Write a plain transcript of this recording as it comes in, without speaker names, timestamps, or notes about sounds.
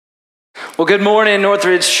Well, good morning,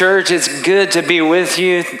 Northridge Church. It's good to be with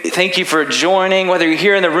you. Thank you for joining, whether you're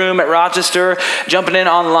here in the room at Rochester, jumping in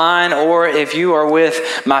online, or if you are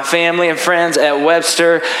with my family and friends at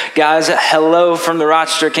Webster. Guys, hello from the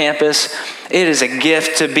Rochester campus. It is a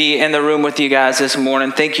gift to be in the room with you guys this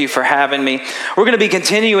morning. Thank you for having me. We're going to be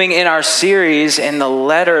continuing in our series in the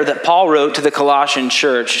letter that Paul wrote to the Colossian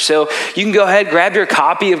church. So you can go ahead, grab your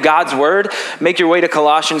copy of God's Word, make your way to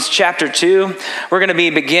Colossians chapter 2. We're going to be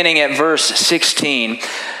beginning at verse 16.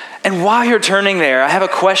 And while you're turning there, I have a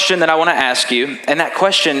question that I want to ask you. And that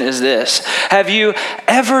question is this: have you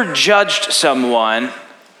ever judged someone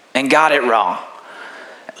and got it wrong?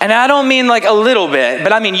 And I don't mean like a little bit,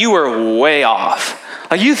 but I mean you were way off.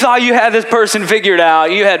 Like you thought you had this person figured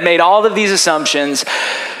out. You had made all of these assumptions.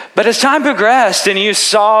 But as time progressed and you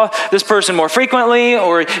saw this person more frequently,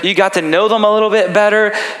 or you got to know them a little bit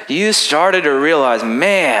better, you started to realize,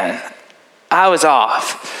 man, I was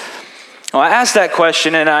off. Well, I asked that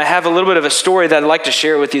question, and I have a little bit of a story that I'd like to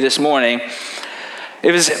share with you this morning.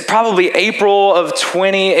 It was probably April of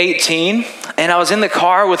 2018, and I was in the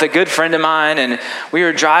car with a good friend of mine, and we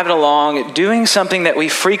were driving along doing something that we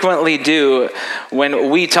frequently do when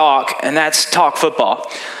we talk, and that's talk football.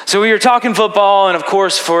 So we were talking football, and of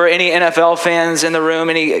course, for any NFL fans in the room,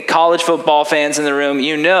 any college football fans in the room,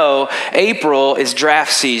 you know April is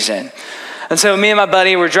draft season. And so me and my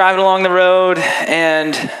buddy were driving along the road,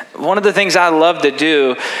 and one of the things I love to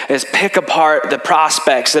do is pick apart the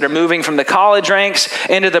prospects that are moving from the college ranks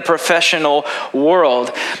into the professional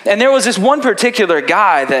world. And there was this one particular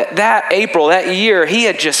guy that April, that year, he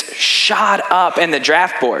had just shot up in the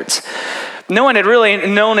draft boards. No one had really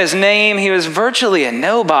known his name. He was virtually a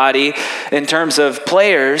nobody in terms of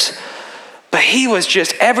players. But he was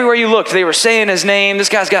just, everywhere you looked, they were saying his name. This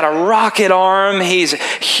guy's got a rocket arm. He's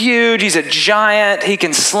huge. He's a giant. He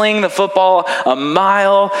can sling the football a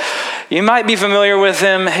mile. You might be familiar with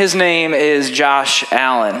him. His name is Josh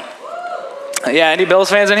Allen. Yeah, any Bills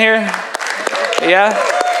fans in here? Yeah?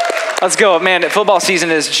 Let's go. Man, football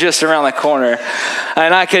season is just around the corner.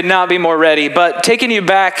 And I could not be more ready. But taking you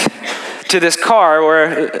back to this car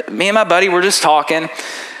where me and my buddy were just talking,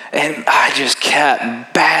 and I just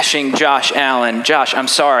kept bashing Josh Allen. Josh, I'm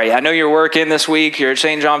sorry. I know you're working this week. You're at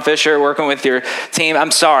St. John Fisher working with your team.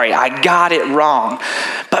 I'm sorry. I got it wrong.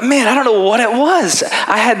 But man, I don't know what it was.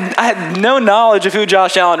 I had no knowledge of who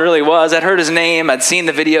Josh Allen really was. I'd heard his name. I'd seen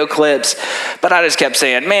the video clips. But I just kept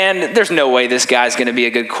saying, man, there's no way this guy's going to be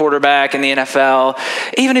a good quarterback in the NFL.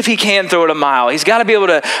 Even if he can throw it a mile, he's got to be able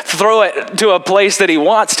to throw it to a place that he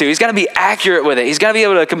wants to. He's got to be accurate with it. He's got to be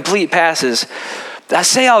able to complete passes. I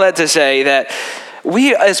say all that to say that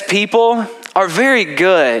we as people are very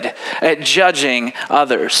good at judging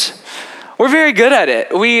others. We're very good at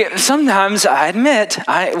it. We sometimes, I admit,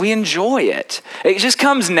 we enjoy it. It just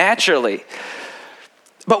comes naturally.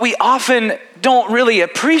 But we often don't really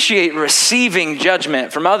appreciate receiving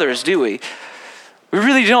judgment from others, do we? We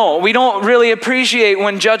really don't. We don't really appreciate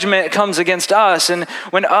when judgment comes against us and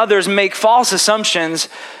when others make false assumptions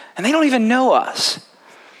and they don't even know us.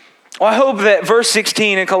 Well, I hope that verse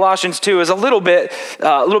 16 in Colossians 2 is a little bit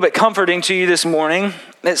comforting to you this morning.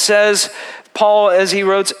 It says, Paul, as he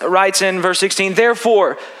writes in verse 16,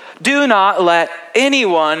 therefore, do not let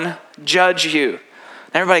anyone judge you.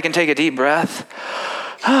 Everybody can take a deep breath.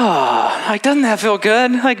 Oh, like, doesn't that feel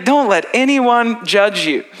good? Like, don't let anyone judge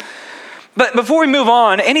you. But before we move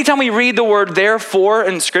on, anytime we read the word therefore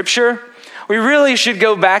in Scripture, we really should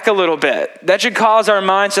go back a little bit. That should cause our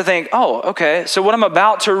minds to think, oh, okay, so what I'm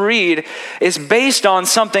about to read is based on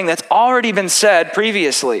something that's already been said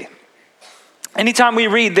previously. Anytime we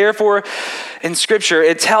read, therefore, in Scripture,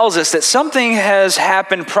 it tells us that something has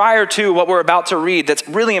happened prior to what we're about to read that's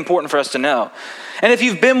really important for us to know. And if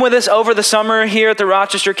you've been with us over the summer here at the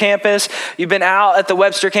Rochester campus, you've been out at the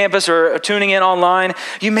Webster campus or tuning in online,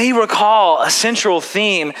 you may recall a central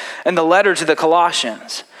theme in the letter to the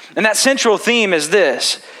Colossians. And that central theme is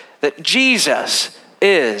this, that Jesus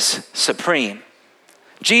is supreme.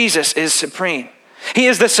 Jesus is supreme. He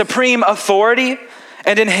is the supreme authority,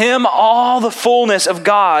 and in him all the fullness of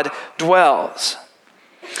God dwells.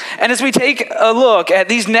 And as we take a look at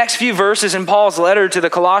these next few verses in Paul's letter to the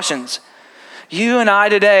Colossians, you and I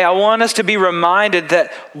today, I want us to be reminded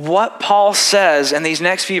that what Paul says in these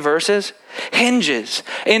next few verses hinges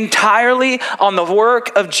entirely on the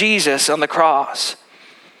work of Jesus on the cross.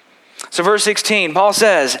 So verse 16, Paul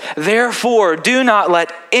says, therefore, do not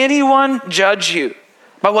let anyone judge you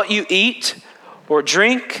by what you eat or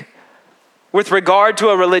drink with regard to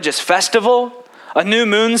a religious festival, a new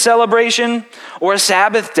moon celebration, or a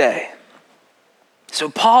Sabbath day. So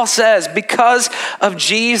Paul says, because of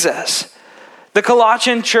Jesus, The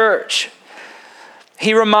Colossian church,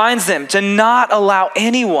 he reminds them to not allow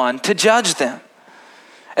anyone to judge them.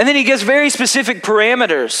 And then he gives very specific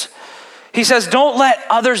parameters. He says, don't let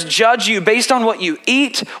others judge you based on what you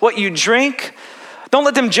eat, what you drink. Don't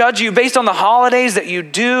let them judge you based on the holidays that you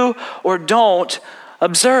do or don't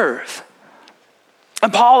observe.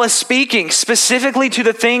 And Paul is speaking specifically to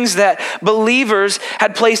the things that believers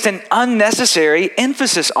had placed an unnecessary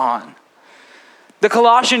emphasis on. The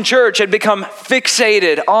Colossian church had become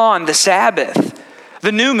fixated on the Sabbath,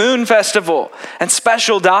 the new moon festival, and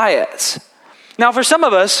special diets. Now, for some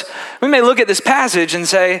of us, we may look at this passage and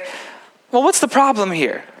say, well, what's the problem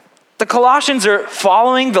here? The Colossians are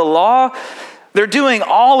following the law. They're doing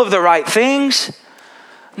all of the right things.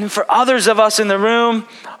 And for others of us in the room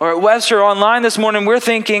or at Webster online this morning, we're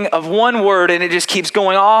thinking of one word and it just keeps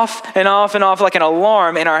going off and off and off like an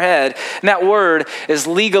alarm in our head. And that word is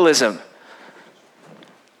legalism.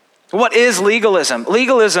 What is legalism?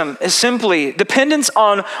 Legalism is simply dependence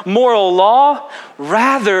on moral law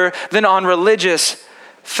rather than on religious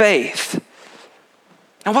faith.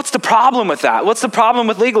 Now, what's the problem with that? What's the problem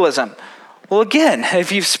with legalism? Well, again,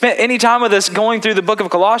 if you've spent any time with us going through the book of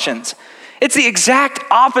Colossians, it's the exact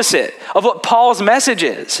opposite of what Paul's message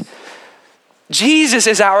is. Jesus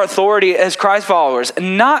is our authority as Christ followers,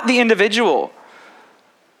 not the individual.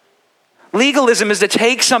 Legalism is to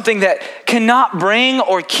take something that cannot bring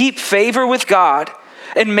or keep favor with God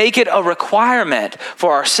and make it a requirement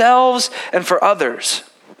for ourselves and for others.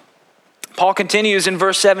 Paul continues in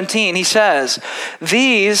verse 17. He says,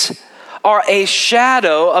 these are a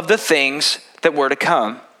shadow of the things that were to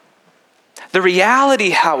come. The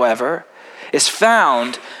reality, however, is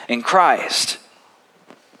found in Christ.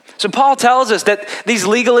 So Paul tells us that these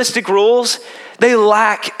legalistic rules, they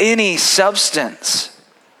lack any substance.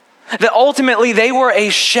 That ultimately they were a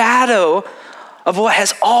shadow of what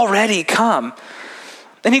has already come.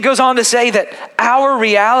 And he goes on to say that our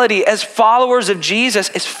reality as followers of Jesus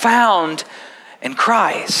is found in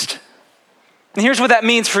Christ. And here's what that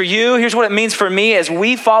means for you. Here's what it means for me as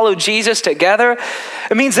we follow Jesus together.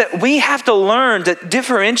 It means that we have to learn to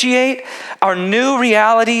differentiate our new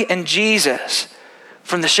reality in Jesus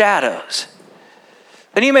from the shadows.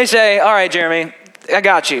 And you may say, all right, Jeremy, I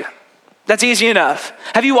got you. That's easy enough.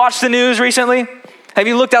 Have you watched the news recently? Have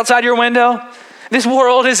you looked outside your window? This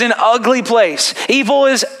world is an ugly place. Evil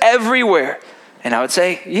is everywhere. And I would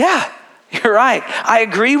say, yeah, you're right. I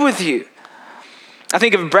agree with you. I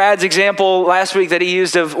think of Brad's example last week that he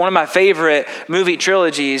used of one of my favorite movie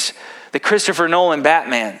trilogies, the Christopher Nolan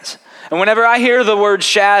Batmans. And whenever I hear the word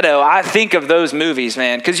shadow, I think of those movies,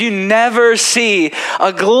 man, because you never see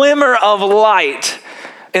a glimmer of light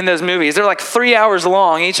in those movies. They're like 3 hours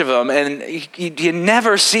long, each of them, and you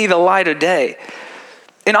never see the light of day.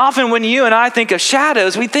 And often when you and I think of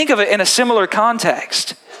shadows, we think of it in a similar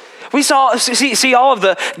context. We see all of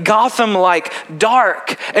the Gotham-like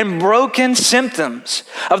dark and broken symptoms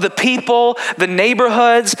of the people, the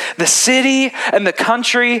neighborhoods, the city, and the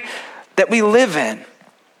country that we live in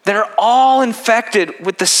that are all infected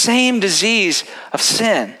with the same disease of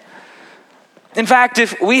sin. In fact,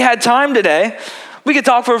 if we had time today, we could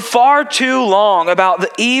talk for far too long about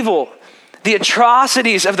the evil, the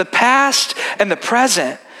atrocities of the past and the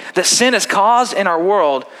present that sin has caused in our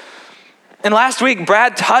world. And last week,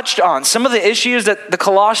 Brad touched on some of the issues that the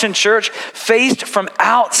Colossian church faced from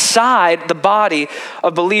outside the body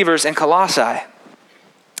of believers in Colossae.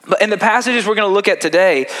 But in the passages we're going to look at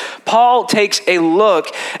today, Paul takes a look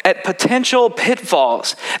at potential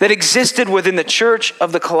pitfalls that existed within the church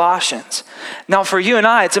of the Colossians. Now, for you and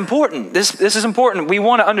I, it's important. This is important. We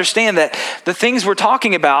want to understand that the things we're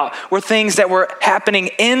talking about were things that were happening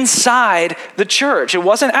inside the church. It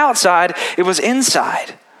wasn't outside, it was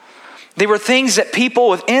inside. They were things that people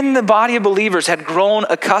within the body of believers had grown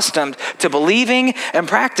accustomed to believing and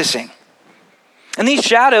practicing. And these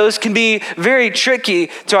shadows can be very tricky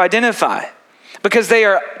to identify because they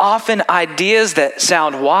are often ideas that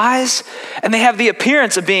sound wise and they have the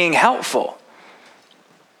appearance of being helpful.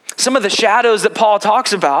 Some of the shadows that Paul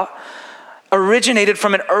talks about originated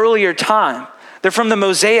from an earlier time. They're from the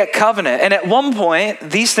Mosaic covenant. And at one point,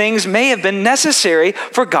 these things may have been necessary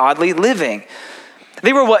for godly living.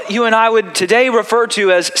 They were what you and I would today refer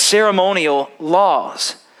to as ceremonial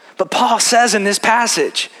laws. But Paul says in this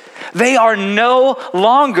passage, they are no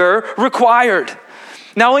longer required.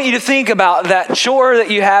 Now I want you to think about that chore that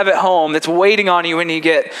you have at home that's waiting on you when you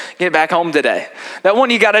get back home today. That one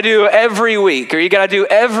you got to do every week or you got to do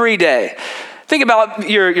every day. Think about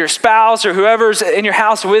your spouse or whoever's in your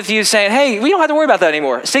house with you saying, hey, we don't have to worry about that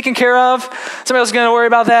anymore. It's taken care of. Somebody else is going to worry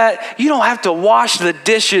about that. You don't have to wash the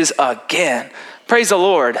dishes again. Praise the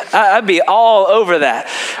Lord. I'd be all over that.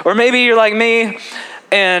 Or maybe you're like me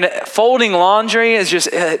and folding laundry is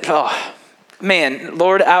just, man,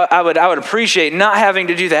 Lord, I would appreciate not having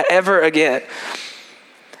to do that ever again.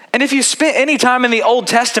 And if you spent any time in the Old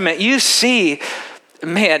Testament, you see,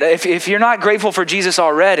 man, if you're not grateful for Jesus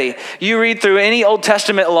already, you read through any Old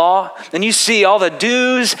Testament law and you see all the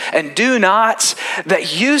do's and do nots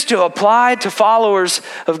that used to apply to followers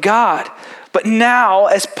of God. But now,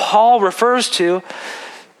 as Paul refers to,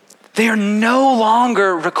 they are no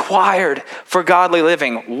longer required for godly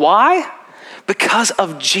living. Why? Because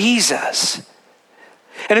of Jesus.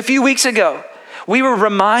 And a few weeks ago, we were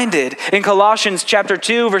reminded in Colossians chapter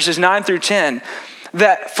 2, verses 9 through 10,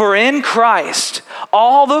 that for in Christ,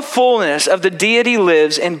 all the fullness of the deity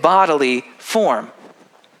lives in bodily form.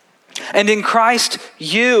 And in Christ,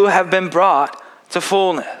 you have been brought to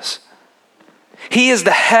fullness. He is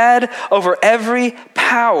the head over every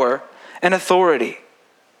power and authority.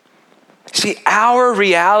 See, our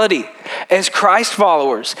reality as Christ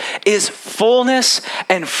followers is fullness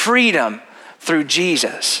and freedom through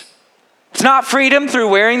Jesus. It's not freedom through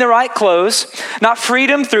wearing the right clothes, not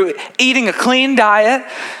freedom through eating a clean diet.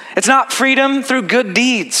 It's not freedom through good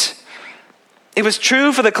deeds. It was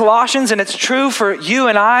true for the Colossians, and it's true for you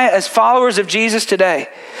and I as followers of Jesus today,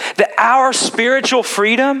 that our spiritual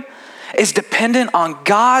freedom is dependent on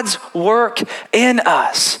God's work in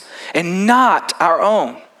us and not our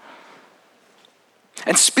own.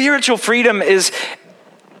 And spiritual freedom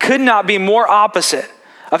could not be more opposite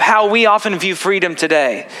of how we often view freedom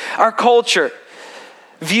today. Our culture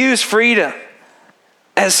views freedom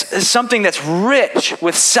as something that's rich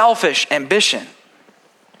with selfish ambition.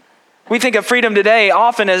 We think of freedom today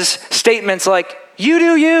often as statements like, you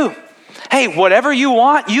do you. Hey, whatever you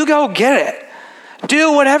want, you go get it.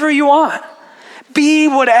 Do whatever you want. Be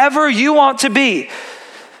whatever you want to be.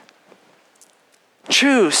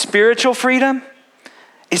 True spiritual freedom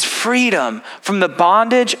is freedom from the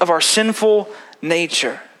bondage of our sinful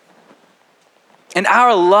nature. And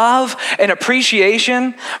our love and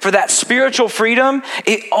appreciation for that spiritual freedom,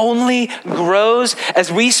 it only grows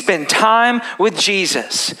as we spend time with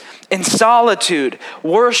Jesus in solitude,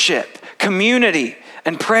 worship, community,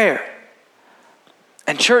 and prayer.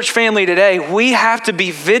 And church family today, we have to be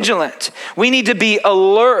vigilant. We need to be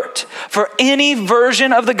alert for any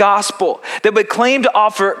version of the gospel that would claim to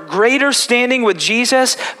offer greater standing with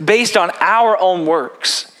Jesus based on our own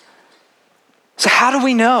works. So how do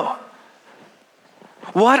we know?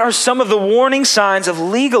 What are some of the warning signs of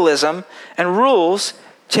legalism and rules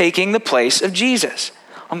taking the place of Jesus?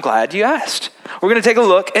 I'm glad you asked. We're going to take a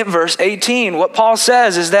look at verse 18. What Paul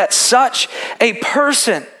says is that such a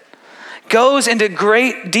person goes into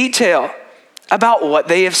great detail about what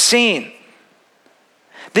they have seen.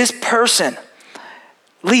 This person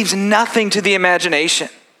leaves nothing to the imagination.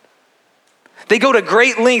 They go to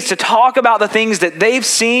great lengths to talk about the things that they've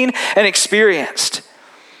seen and experienced.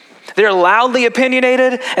 They're loudly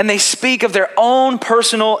opinionated and they speak of their own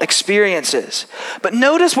personal experiences. But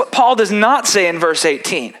notice what Paul does not say in verse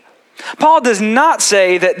 18. Paul does not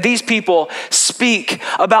say that these people speak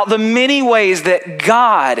about the many ways that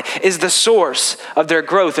God is the source of their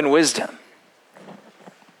growth and wisdom.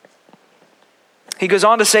 He goes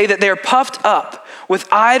on to say that they're puffed up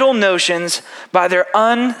with idle notions by their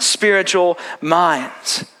unspiritual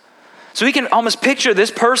minds. So we can almost picture this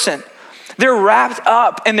person. They're wrapped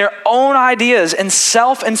up in their own ideas and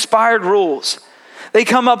self-inspired rules. They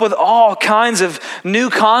come up with all kinds of new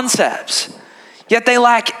concepts, yet they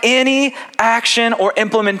lack any action or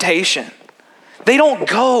implementation. They don't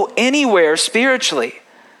go anywhere spiritually.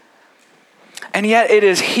 And yet it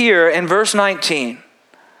is here in verse 19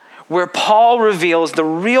 where Paul reveals the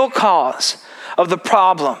real cause of the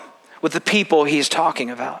problem with the people he's talking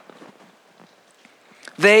about.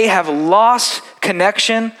 They have lost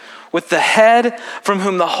connection with the head from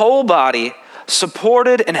whom the whole body,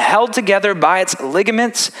 supported and held together by its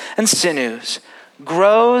ligaments and sinews,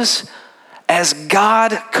 grows as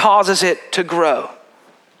God causes it to grow.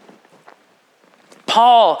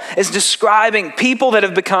 Paul is describing people that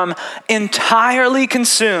have become entirely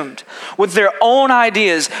consumed with their own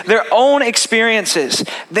ideas, their own experiences.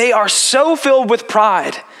 They are so filled with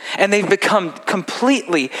pride and they've become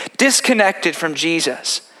completely disconnected from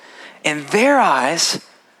Jesus. In their eyes,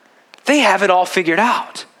 they have it all figured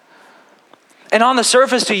out. And on the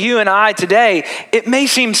surface to you and I today, it may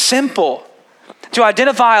seem simple to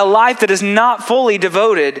identify a life that is not fully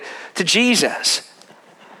devoted to Jesus.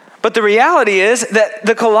 But the reality is that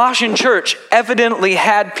the Colossian church evidently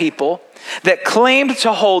had people that claimed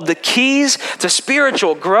to hold the keys to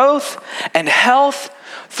spiritual growth and health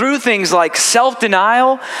through things like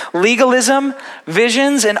self-denial, legalism,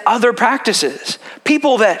 visions, and other practices.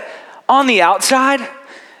 People that on the outside,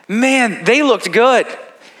 man, they looked good.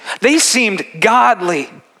 They seemed godly.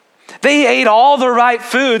 They ate all the right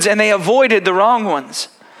foods and they avoided the wrong ones.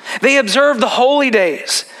 They observed the holy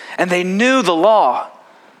days and they knew the law.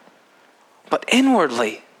 But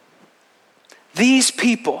inwardly, these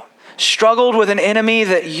people struggled with an enemy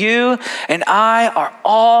that you and I are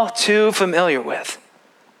all too familiar with: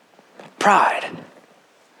 pride.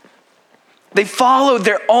 They followed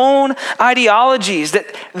their own ideologies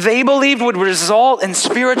that they believed would result in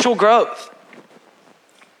spiritual growth.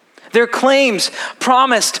 Their claims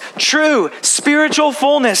promised true spiritual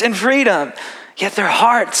fullness and freedom, yet their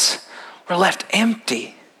hearts were left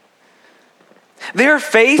empty. Their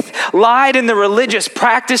faith lied in the religious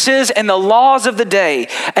practices and the laws of the day,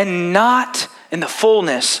 and not in the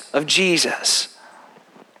fullness of Jesus.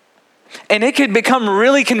 And it could become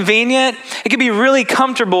really convenient, it could be really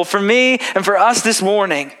comfortable for me and for us this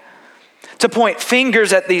morning to point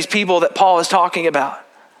fingers at these people that Paul is talking about.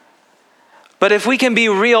 But if we can be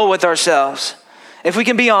real with ourselves, if we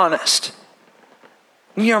can be honest,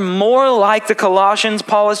 we are more like the Colossians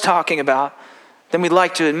Paul is talking about than we'd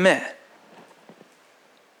like to admit.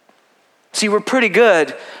 See, we're pretty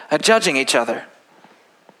good at judging each other.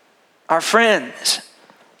 Our friends,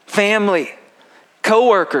 family,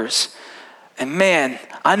 coworkers, and man,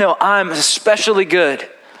 I know I'm especially good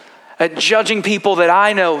at judging people that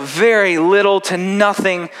I know very little to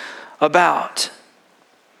nothing about.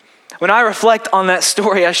 When I reflect on that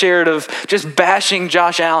story I shared of just bashing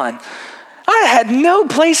Josh Allen, I had no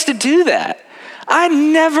place to do that. I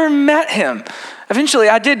never met him. Eventually,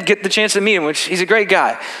 I did get the chance to meet him, which he's a great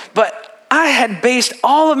guy. But I had based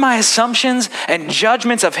all of my assumptions and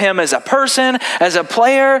judgments of him as a person, as a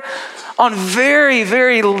player, on very,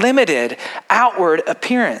 very limited outward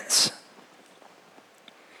appearance.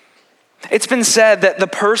 It's been said that the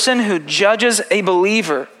person who judges a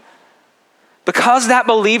believer, because that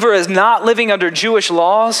believer is not living under Jewish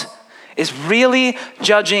laws, is really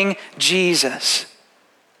judging Jesus.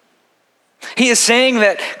 He is saying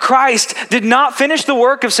that Christ did not finish the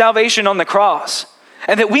work of salvation on the cross,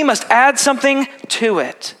 and that we must add something to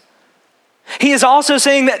it. He is also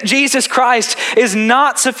saying that Jesus Christ is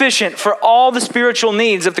not sufficient for all the spiritual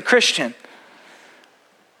needs of the Christian.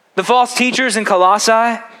 The false teachers in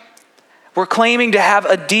Colossae were claiming to have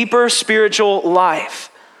a deeper spiritual life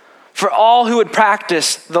for all who would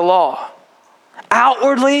practice the law.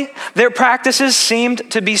 Outwardly, their practices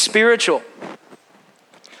seemed to be spiritual.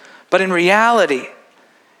 But in reality,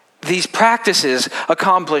 these practices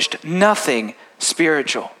accomplished nothing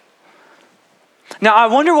spiritual. Now, I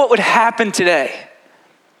wonder what would happen today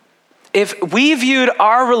if we viewed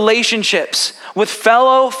our relationships with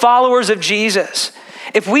fellow followers of Jesus,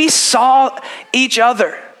 if we saw each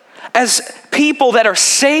other as people that are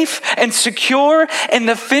safe and secure in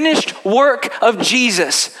the finished work of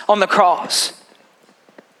Jesus on the cross.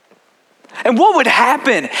 And what would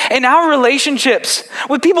happen in our relationships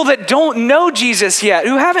with people that don't know Jesus yet,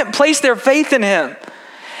 who haven't placed their faith in him,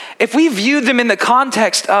 if we viewed them in the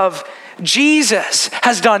context of Jesus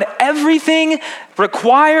has done everything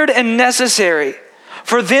required and necessary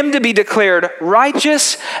for them to be declared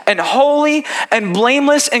righteous and holy and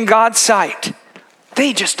blameless in God's sight.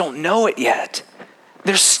 They just don't know it yet.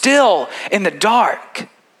 They're still in the dark.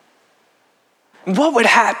 What would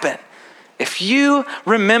happen if you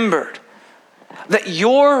remembered that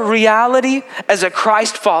your reality as a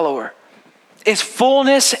Christ follower is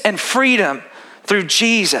fullness and freedom through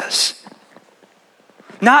Jesus?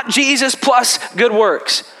 Not Jesus plus good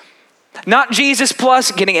works. Not Jesus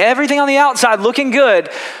plus getting everything on the outside looking good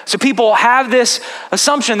so people have this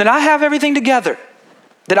assumption that I have everything together,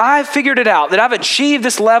 that I've figured it out, that I've achieved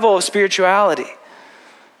this level of spirituality.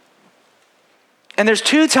 And there's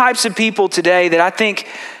two types of people today that I think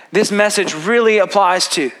this message really applies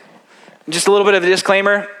to. Just a little bit of a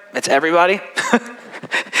disclaimer, it's everybody.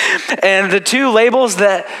 And the two labels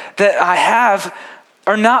that I have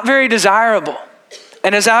are not very desirable.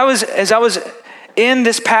 And as I was in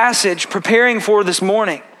this passage preparing for this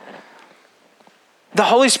morning, the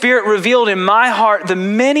Holy Spirit revealed in my heart the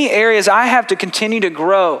many areas I have to continue to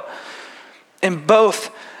grow in both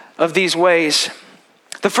of these ways.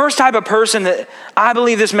 The first type of person that I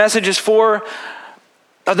believe this message is for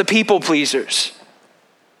are the people pleasers.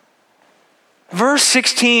 Verse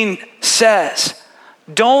 16 says,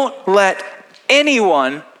 don't let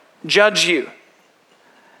anyone judge you.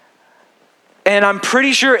 And I'm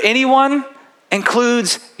pretty sure anyone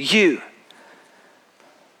includes you.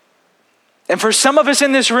 And for some of us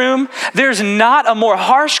in this room, there's not a more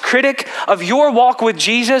harsh critic of your walk with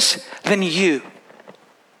Jesus than you.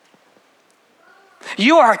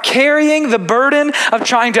 You are carrying the burden of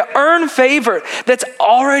trying to earn favor that's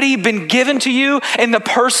already been given to you in the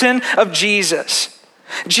person of Jesus.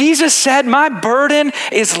 Jesus said, "My burden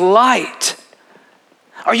is light."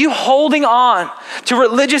 Are you holding on to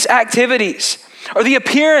religious activities or the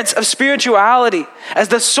appearance of spirituality as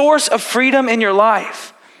the source of freedom in your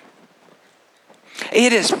life?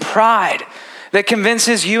 It is pride that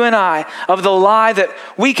convinces you and I of the lie that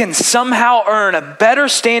we can somehow earn a better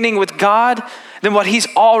standing with God than what He's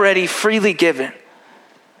already freely given.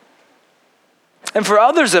 And for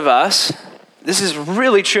others of us, this is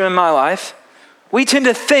really true in my life, we tend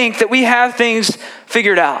to think that we have things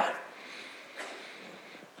figured out.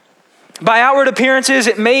 By outward appearances,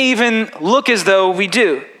 it may even look as though we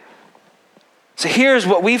do. So here's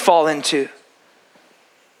what we fall into: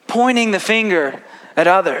 pointing the finger at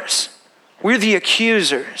others. We're the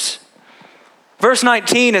accusers. Verse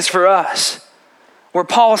 19 is for us, where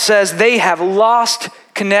Paul says they have lost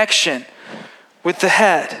connection with the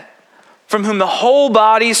head, from whom the whole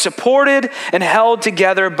body is supported and held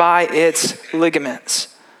together by its ligaments.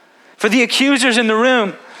 For the accusers in the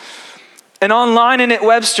room and online and at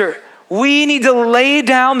Webster, we need to lay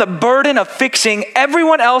down the burden of fixing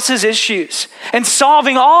everyone else's issues and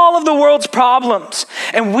solving all of the world's problems.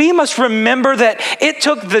 And we must remember that it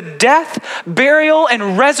took the death, burial,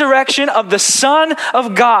 and resurrection of the Son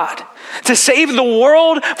of God to save the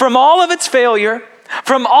world from all of its failure,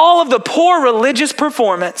 from all of the poor religious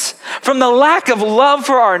performance, from the lack of love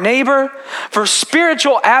for our neighbor, for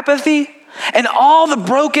spiritual apathy, and all the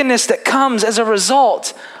brokenness that comes as a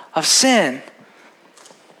result of sin.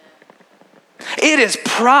 It is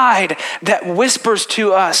pride that whispers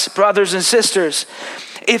to us, brothers and sisters,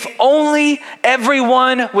 if only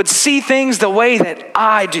everyone would see things the way that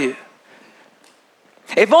I do.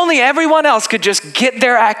 If only everyone else could just get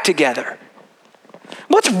their act together.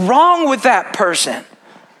 What's wrong with that person?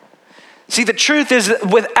 See, the truth is that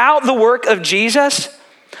without the work of Jesus,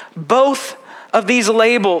 both of these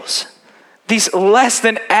labels, these less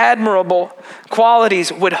than admirable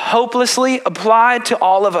qualities, would hopelessly apply to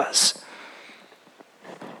all of us.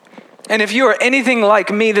 And if you are anything like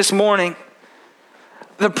me this morning,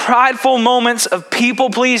 the prideful moments of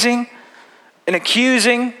people-pleasing and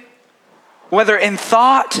accusing, whether in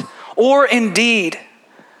thought or in deed,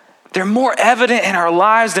 they're more evident in our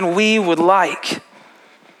lives than we would like.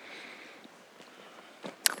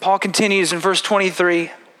 Paul continues in verse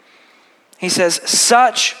 23. He says,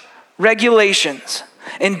 "Such regulations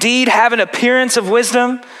indeed have an appearance of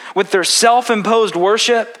wisdom with their self-imposed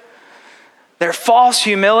worship, their false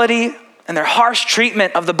humility, and their harsh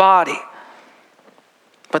treatment of the body.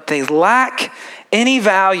 But they lack any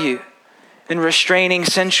value in restraining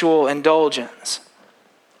sensual indulgence."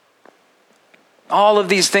 All of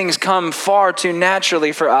these things come far too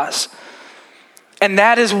naturally for us. And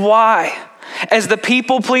that is why, as the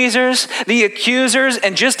people pleasers, the accusers,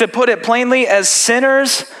 and just to put it plainly, as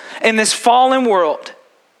sinners in this fallen world,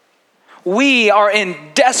 we are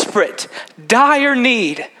in desperate, dire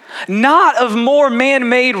need, not of more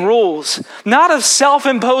man-made rules, not of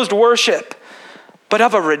self-imposed worship, but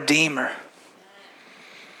of a Redeemer.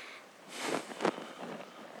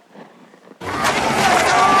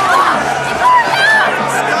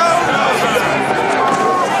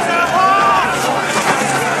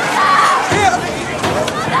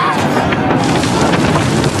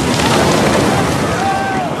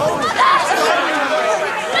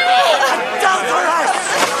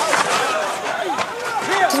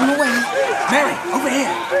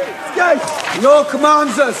 The law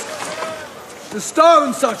commands us to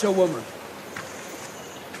stone such a woman.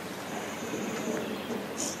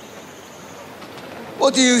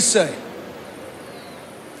 What do you say?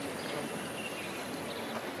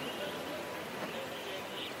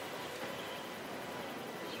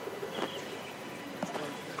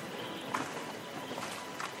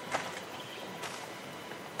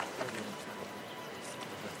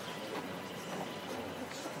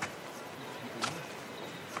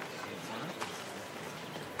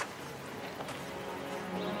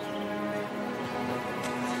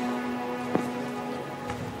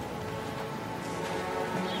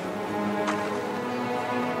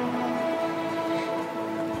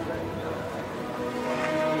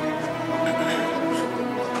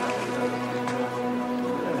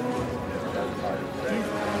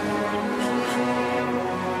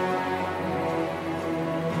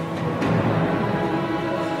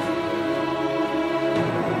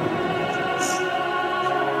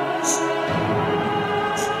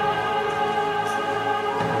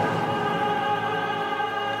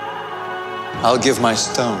 I'll give my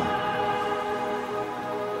stone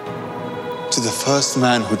to the first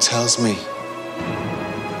man who tells me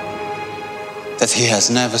that he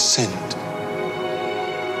has never sinned.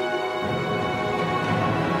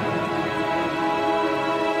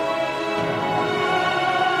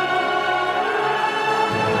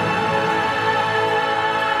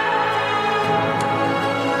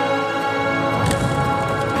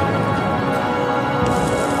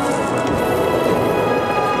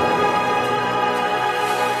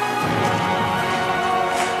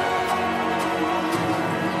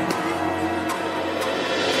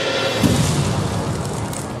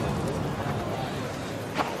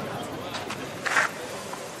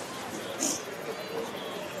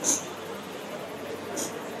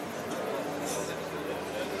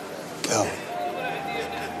 Go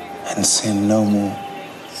and sin no more.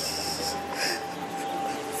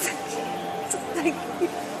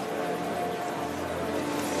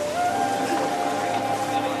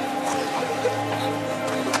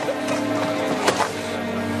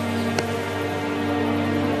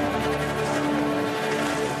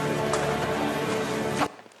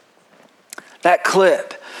 That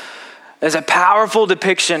clip is a powerful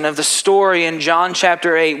depiction of the story in John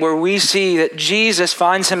chapter 8, where we see that Jesus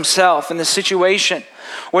finds himself in the situation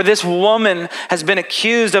where this woman has been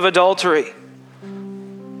accused of adultery.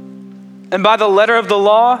 And by the letter of the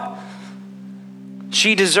law,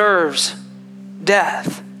 she deserves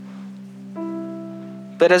death.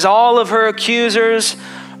 But as all of her accusers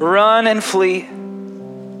run and flee,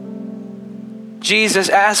 Jesus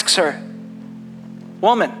asks her,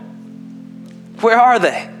 "Woman, where are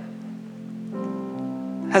they?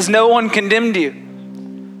 Has no one condemned you?"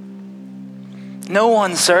 "No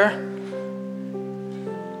one, sir."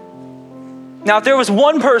 Now, if there was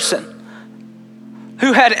one person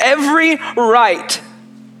who had every right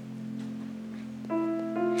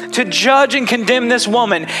to judge and condemn this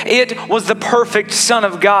woman, it was the perfect Son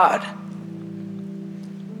of God.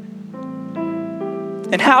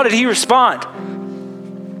 And how did he respond?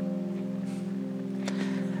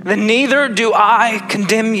 "Then neither do I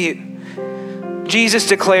condemn you," Jesus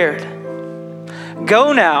declared.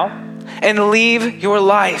 "Go now and leave your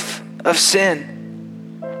life of sin."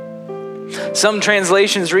 Some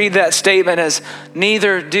translations read that statement as,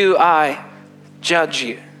 "Neither do I judge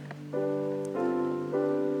you."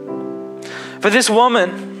 For this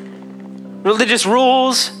woman, religious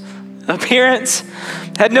rules, appearance,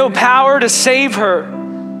 had no power to save her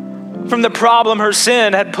from the problem her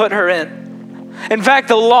sin had put her in. In fact,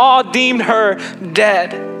 the law deemed her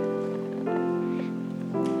dead.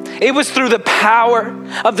 It was through the power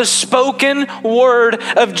of the spoken word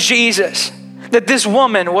of Jesus that this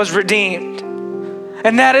woman was redeemed.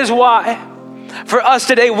 And that is why, for us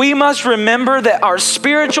today, we must remember that our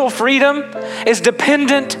spiritual freedom is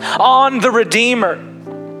dependent on the Redeemer.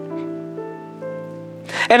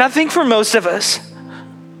 And I think for most of us,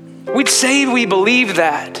 we'd say we believe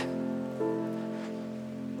that.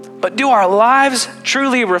 But do our lives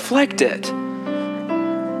truly reflect it?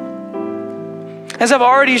 As I've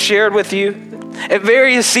already shared with you, at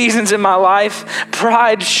various seasons in my life,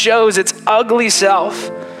 pride shows its ugly self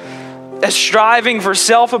as striving for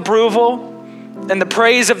self-approval and the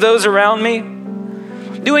praise of those around me,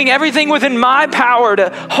 doing everything within my power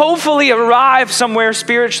to hopefully arrive somewhere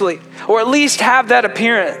spiritually, or at least have that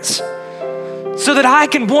appearance, so that I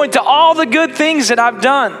can point to all the good things that I've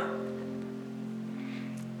done.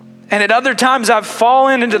 And at other times, I've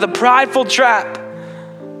fallen into the prideful trap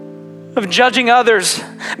of judging others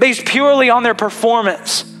based purely on their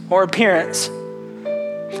performance or appearance,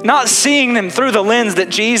 not seeing them through the lens that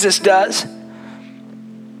Jesus does,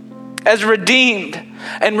 as redeemed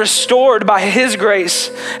and restored by His grace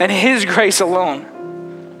and His grace alone.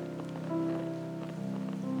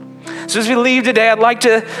 So as we leave today, I'd like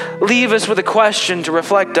to leave us with a question to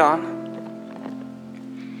reflect on.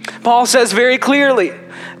 Paul says very clearly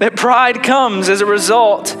that pride comes as a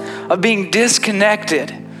result of being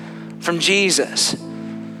disconnected from Jesus.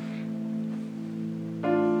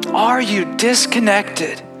 Are you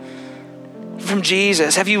disconnected from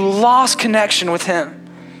Jesus? Have you lost connection with Him?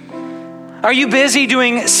 Are you busy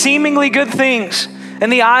doing seemingly good things in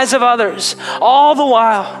the eyes of others, all the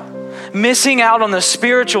while missing out on the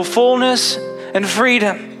spiritual fullness and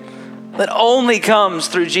freedom that only comes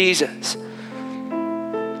through Jesus?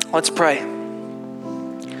 Let's pray.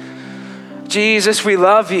 Jesus, we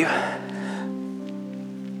love you.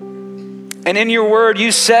 And in your word,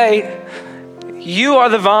 you say, you are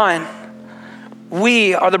the vine,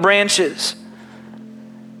 we are the branches.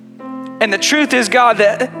 And the truth is, God,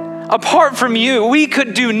 that apart from you, we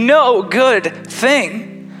could do no good thing.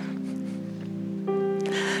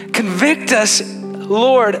 Convict us,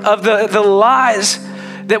 Lord, of the lies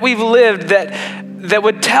that we've lived that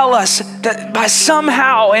would tell us that by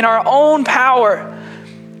somehow in our own power,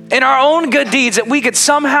 in our own good deeds, that we could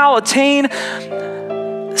somehow attain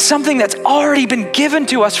something that's already been given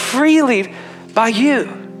to us freely by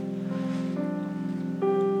you.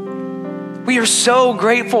 We are so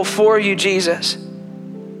grateful for you, Jesus.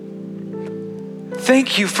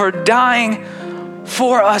 Thank you for dying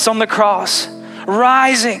for us on the cross,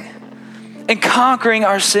 rising and conquering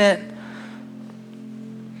our sin.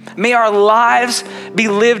 May our lives be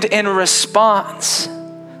lived in response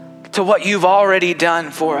to what you've already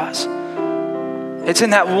done for us. It's in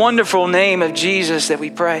that wonderful name of Jesus that we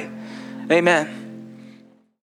pray. Amen.